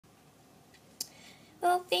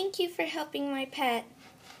Well, thank you for helping my pet.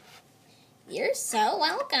 You're so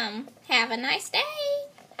welcome. Have a nice day.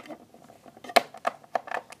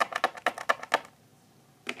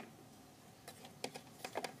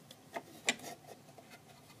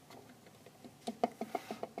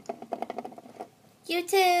 You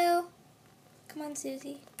too. Come on,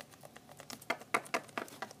 Susie.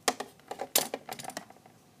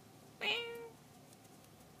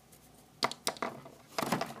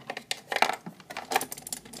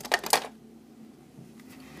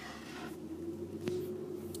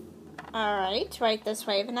 Alright, right this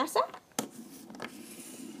way, Vanessa.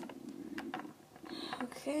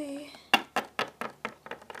 Okay.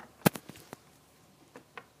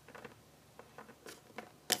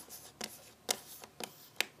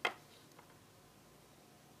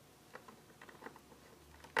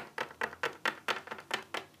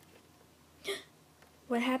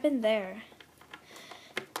 What happened there?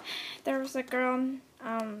 There was a girl,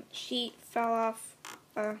 she fell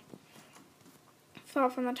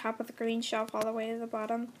from the top of the green shelf all the way to the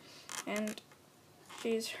bottom, and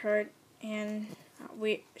she's hurt, and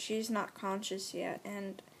she's not conscious yet,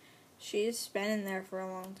 and she's been in there for a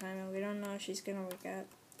long time, and we don't know if she's gonna wake up.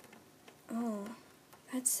 Oh,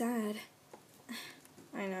 that's sad.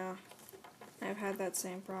 I know. I've had that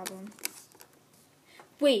same problem.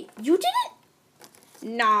 Wait, you did it?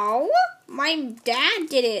 No, my dad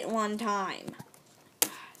did it one time.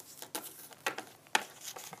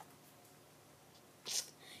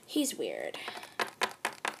 He's weird.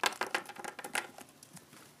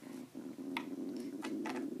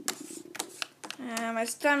 My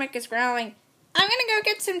stomach is growling. I'm gonna go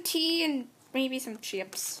get some tea and maybe some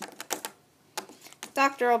chips.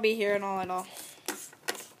 Doctor will be here in a little.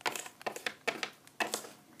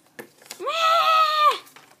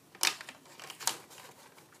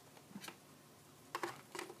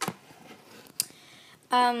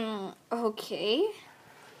 Okay.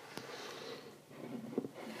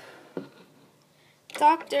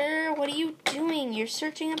 Doctor, what are you doing? You're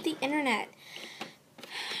searching up the internet.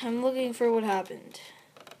 I'm looking for what happened.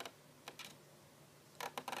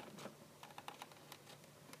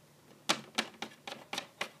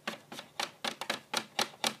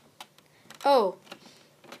 Oh,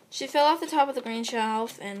 she fell off the top of the green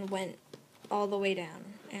shelf and went all the way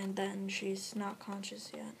down. And then she's not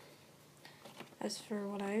conscious yet. As for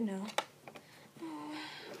what I know.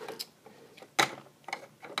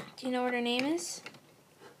 Do you know what her name is?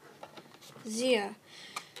 Zia.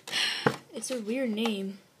 It's a weird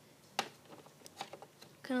name.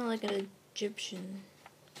 Kind of like an Egyptian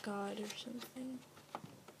god or something.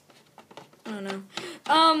 I don't know.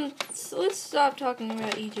 So let's stop talking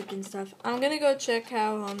about Egypt and stuff. I'm gonna go check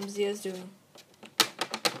how, Zia's doing.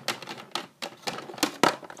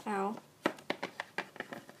 Ow.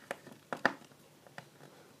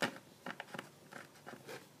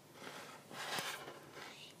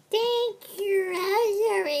 Thank you,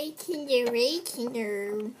 Rosemary,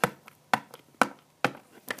 Kinder.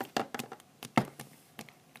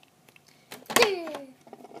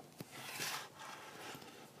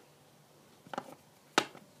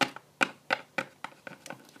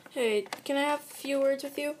 Hey, can I have a few words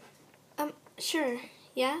with you? Sure.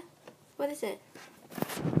 Yeah? What is it?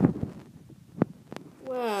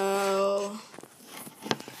 Well...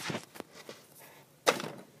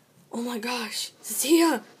 Oh my gosh,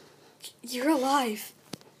 Zia! You're alive!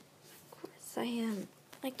 Of course I am.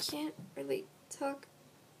 I can't really talk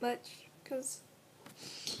much, because...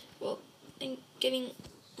 Well, I'm getting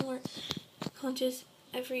more conscious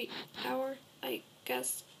every hour, I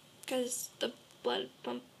guess, because the blood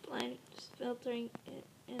pump line is filtering it,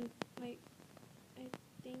 and I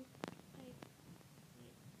think my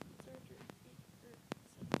surgery or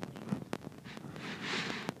something.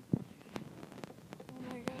 Oh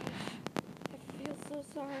my gosh, I feel so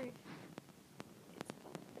sorry. It's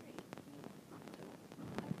bothering me.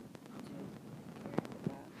 I have to worry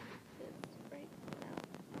about this right now.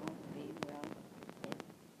 I'll be well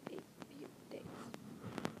in a few days.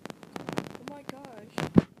 Oh my gosh,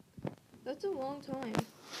 that's a long time.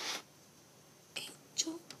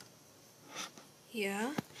 Angel?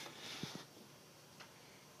 Yeah?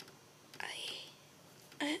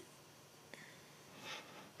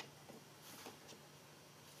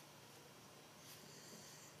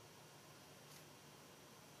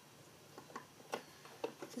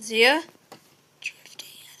 Zia? Drifting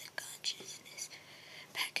out of consciousness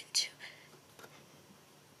back into...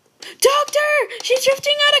 Doctor! She's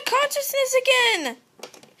drifting out of consciousness again!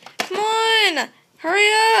 Come on! Hurry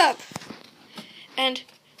up! And,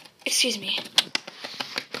 excuse me.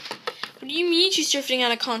 What do you mean she's drifting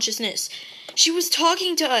out of consciousness? She was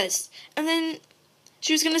talking to us, and then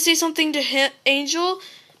She was gonna say something to Angel,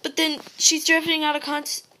 but then she's drifting out of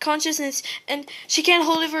consciousness, and she can't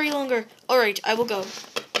hold it very longer. Alright, I will go.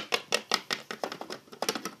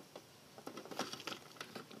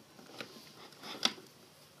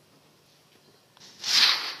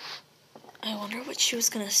 I wonder what she was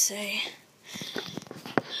gonna say.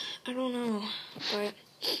 I don't know, but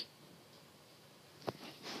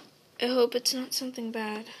I hope it's not something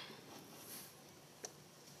bad.